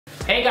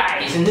Hey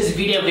guys, in this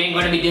video we're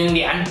going to be doing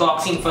the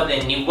unboxing for the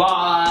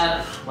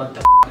Neewer. What the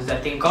f is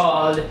that thing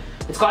called?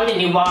 It's called the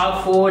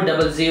Neewer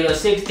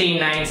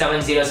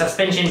 400063970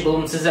 suspension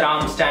boom scissor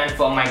arm stand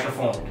for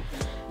microphone.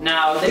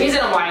 Now the reason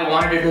why I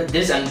wanted to do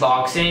this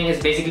unboxing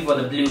is basically for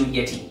the Blue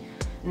Yeti.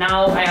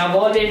 Now I have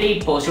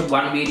already posted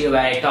one video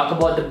where I talk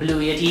about the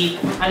Blue Yeti,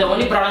 and the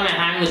only problem I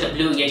have with the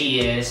Blue Yeti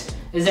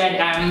is that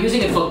I'm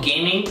using it for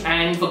gaming,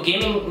 and for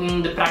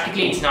gaming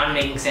practically it's not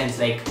making sense.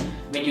 Like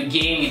when you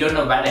game, you don't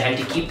know where the hell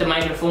to keep the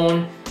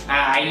microphone.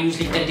 I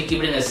usually tend to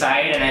keep it in the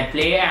side and I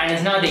play, and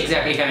it's not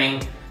exactly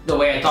coming the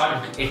way I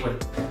thought it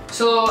would.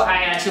 So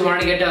I actually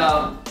wanted to get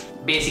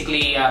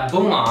basically a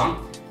boom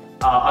arm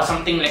or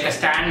something like a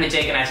stand which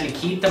I can actually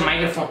keep the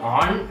microphone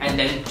on and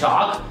then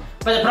talk.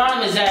 But the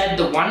problem is that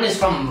the one is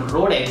from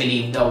Rode, I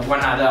believe, the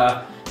one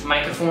other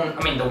microphone,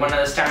 the one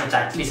other stand which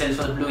actually sells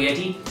for the Blue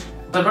Yeti.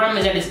 But the problem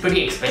is that it's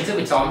pretty expensive.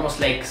 It's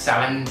almost like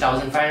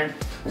 $7,500.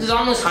 This is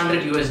almost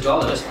 $100 US.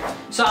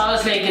 So I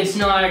was like, it's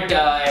not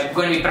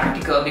going to be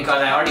practical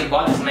because I already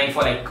bought this mic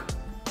for like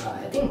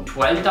I think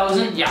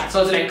 12,000. Yeah,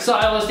 so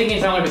I was thinking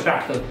it's not going to be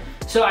practical.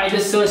 So I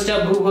just searched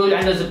up Google,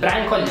 and there's a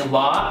brand called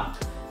Neewer,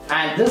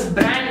 and this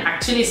brand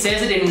actually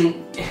says it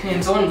in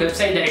its own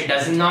website that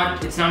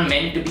it's not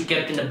meant to be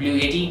kept in the Blue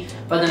Yeti.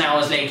 But then I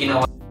was like, you know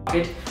what,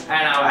 it,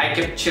 and I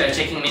kept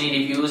checking many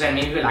reviews, and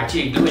many people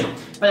actually do it.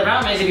 But the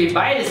problem is, if you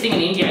buy this thing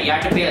in India, you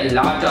have to pay a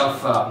lot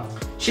of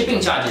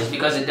shipping charges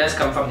because it does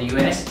come from the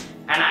US.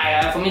 And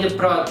for me, it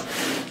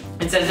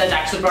says that the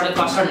actual product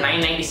cost around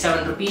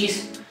 997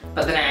 rupees.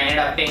 But then I ended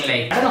up paying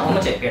like, I don't know how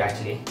much I paid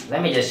actually.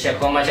 Let me just check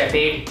how much I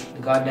paid, the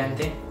goddamn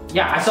thing.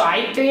 Yeah, so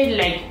I paid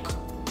like,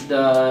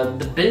 the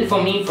bill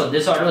for me for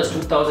this order was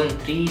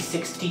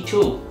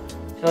 2,362.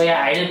 So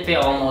yeah, I did pay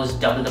almost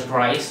double the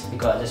price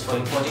because it's for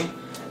importing.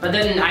 But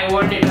then I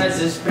wanted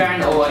this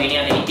brand over any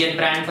other Indian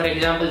brand, for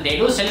example. They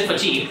do sell it for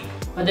cheap,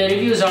 but the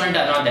reviews on it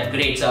are not that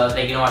great. So I was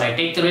like, you know what, I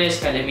take the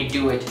risk and let me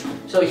do it.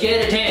 So here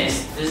it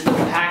is. This is the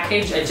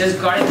package. I just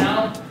got it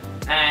now.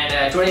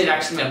 And today is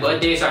actually my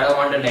birthday, so I don't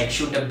want to like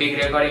shoot a big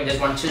recording, just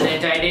want to chill the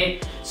entire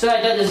day. So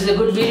I thought this is a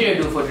good video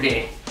to do for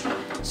today.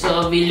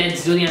 So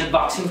let's do the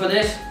unboxing for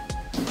this.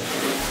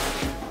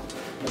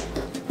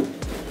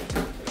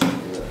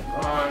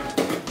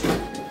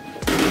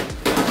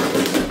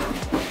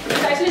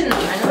 Actually, no,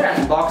 I never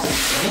unboxed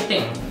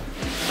anything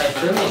by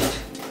filming it.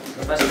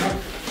 The first time.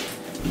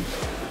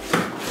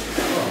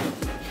 Oh.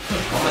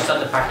 Almost thought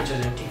the package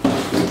was empty.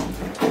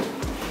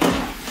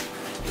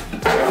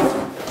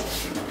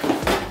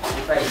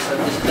 Right, so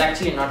this is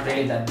actually not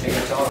really that big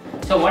at all.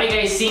 So what you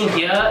guys seeing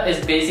here is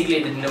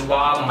basically the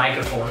Neewer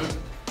microphone.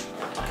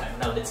 I don't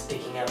know if it's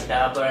picking it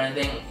up or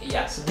anything.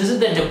 Yeah, so this is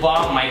the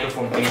Neewer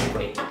microphone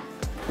basically.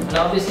 And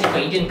obviously for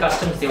Indian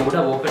customs they would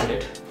have opened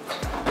it.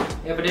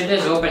 Yeah, but it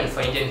is open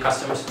for Indian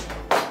customs.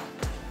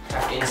 You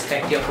have to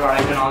inspect your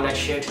product and all that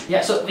shit.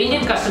 Yeah, so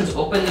Indian customs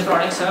open the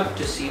products up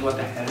to see what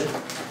the hell.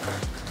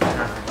 I don't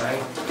know why.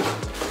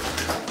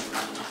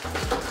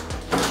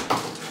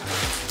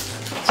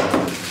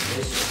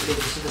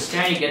 This is the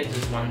stand. You get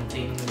this one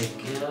thing like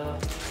here.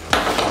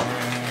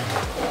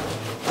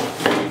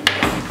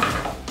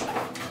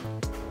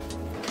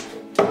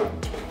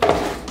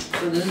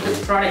 So this is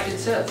the product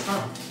itself,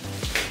 huh?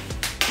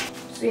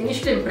 So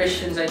initial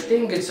impressions, I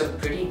think it's a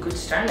pretty good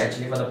stand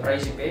actually for the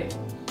price you pay.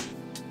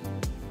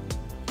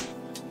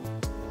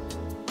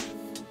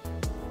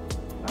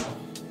 Wow.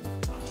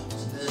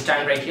 So this is a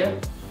stand right here.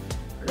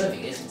 I don't know if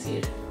you guys can see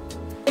it.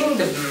 I think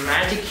the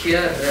magic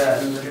here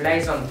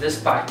relies on this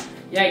part.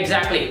 Yeah,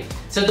 exactly.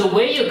 So the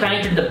way you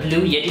connect to the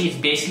Blue Yeti is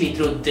basically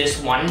through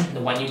this one, the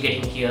one you're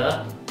getting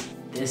here,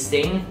 this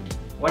thing.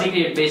 What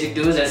you basically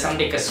do is there's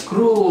something like a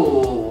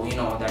screw, you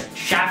know, that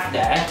shaft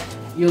there.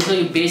 You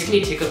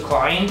basically take a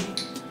coin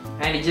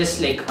and you just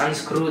like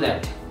unscrew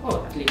that.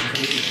 Oh, that's like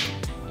crazy.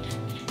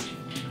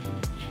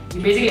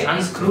 You basically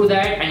unscrew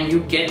that and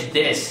you get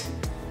this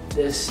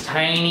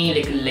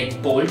tiny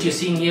like bolt you're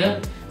seeing here.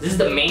 This is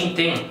the main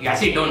thing. You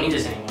actually don't need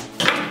this anymore.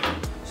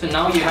 So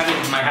now you have it.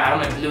 I have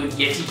my Blue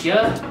Yeti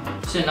here.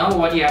 So now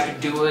what you have to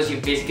do is you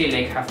basically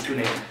like have to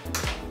like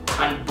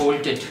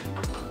unbolt it.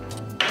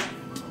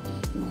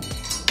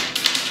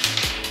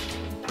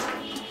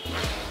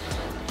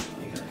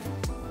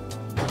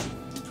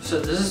 So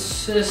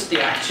this is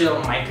the actual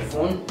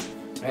microphone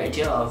right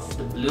here of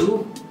the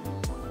Blue.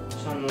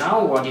 So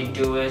now what you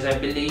do is, I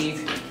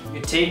believe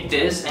you take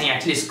this and you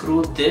actually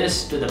screw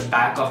this to the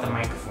back of the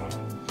microphone.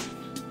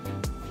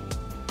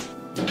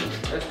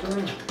 That's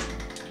good.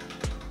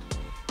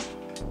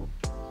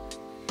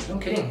 No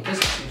kidding, this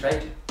is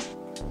right.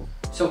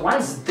 So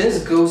once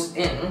this goes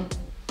in,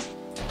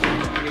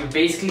 you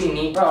basically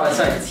need, oh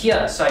sorry, it's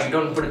here, so you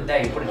don't put it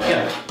there, you put it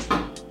here.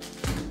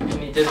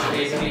 And you just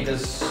basically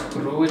just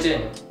screw it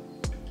in.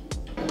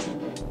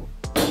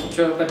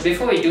 So, but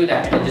before we do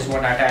that, I just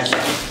want to attach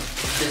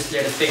this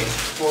little thing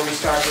before we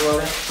start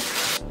rolling.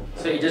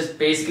 So you just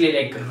basically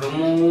like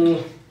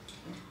remove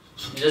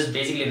this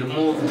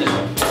bolt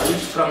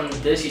from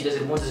this, you just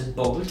remove this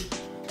bolt.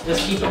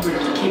 Just keep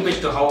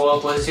it to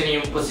however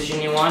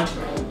position you want,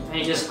 and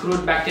you just screw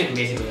it back in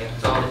basically.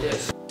 That's all it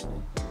is.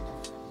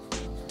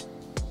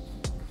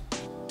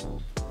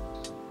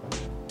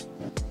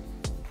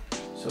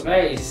 So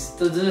guys,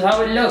 this is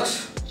how it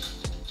looks.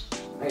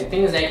 The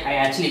thing is, like, I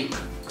actually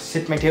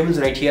sit my tables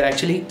right here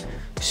actually.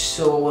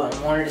 So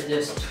I wanted to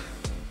just,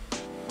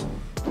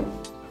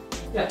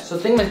 yeah, so I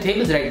think my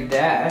table's right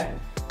there.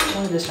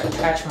 I'll just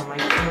attach my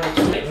mic right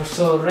here.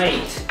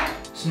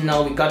 So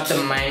now we got the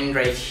mic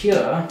right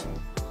here.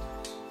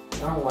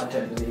 Now what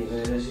I believe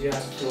is you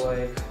have to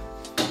like,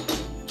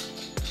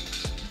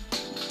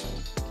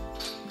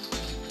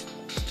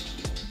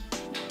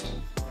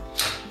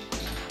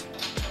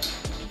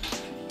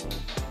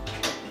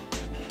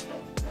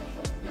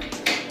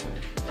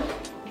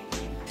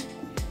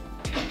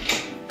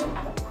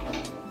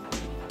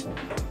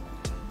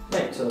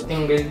 right, so the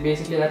thing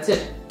basically that's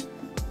it.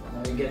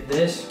 Now you get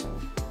this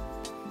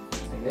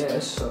like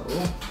this, so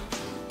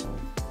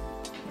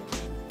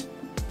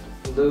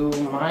blue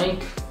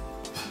mic,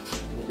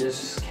 you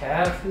just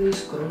carefully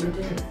screw it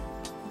in.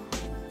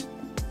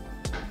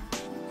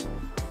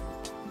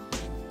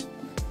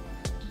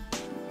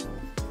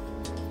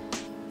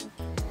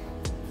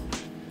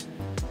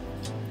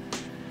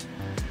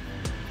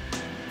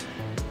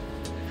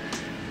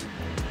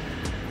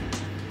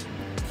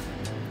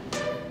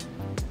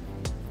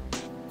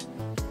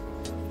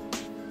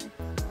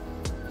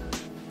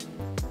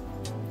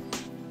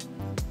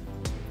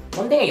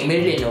 One thing I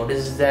immediately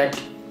noticed is that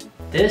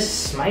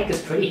this mic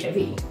is pretty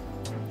heavy.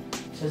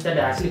 It's just that it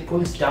actually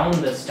pulls down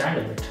the stand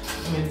a bit.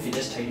 Maybe if you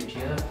just tighten it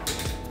here.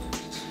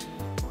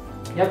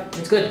 Yep,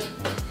 it's good.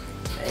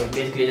 I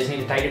basically just need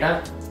to tighten it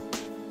up.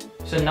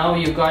 So now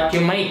you got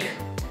your mic.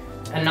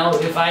 And now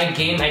if I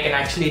game, I can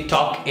actually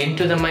talk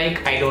into the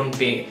mic. I don't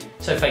pay.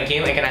 So if I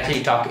game, I can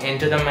actually talk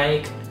into the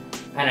mic.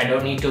 And I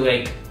don't need to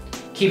like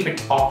keep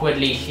it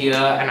awkwardly here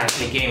and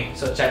actually game.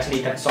 So it's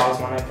actually, that solves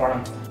one of my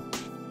problem.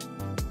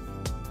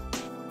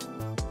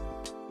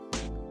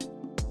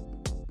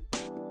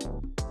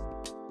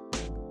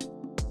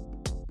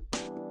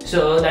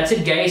 So that's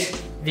it guys.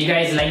 If you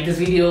guys like this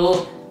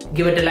video,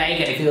 give it a like,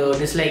 and if you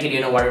dislike it, you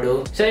know what to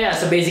do. So yeah,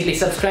 so basically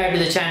subscribe to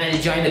the channel,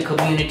 join the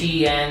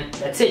community, and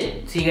that's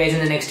it. See you guys in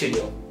the next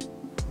video.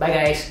 Bye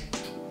guys.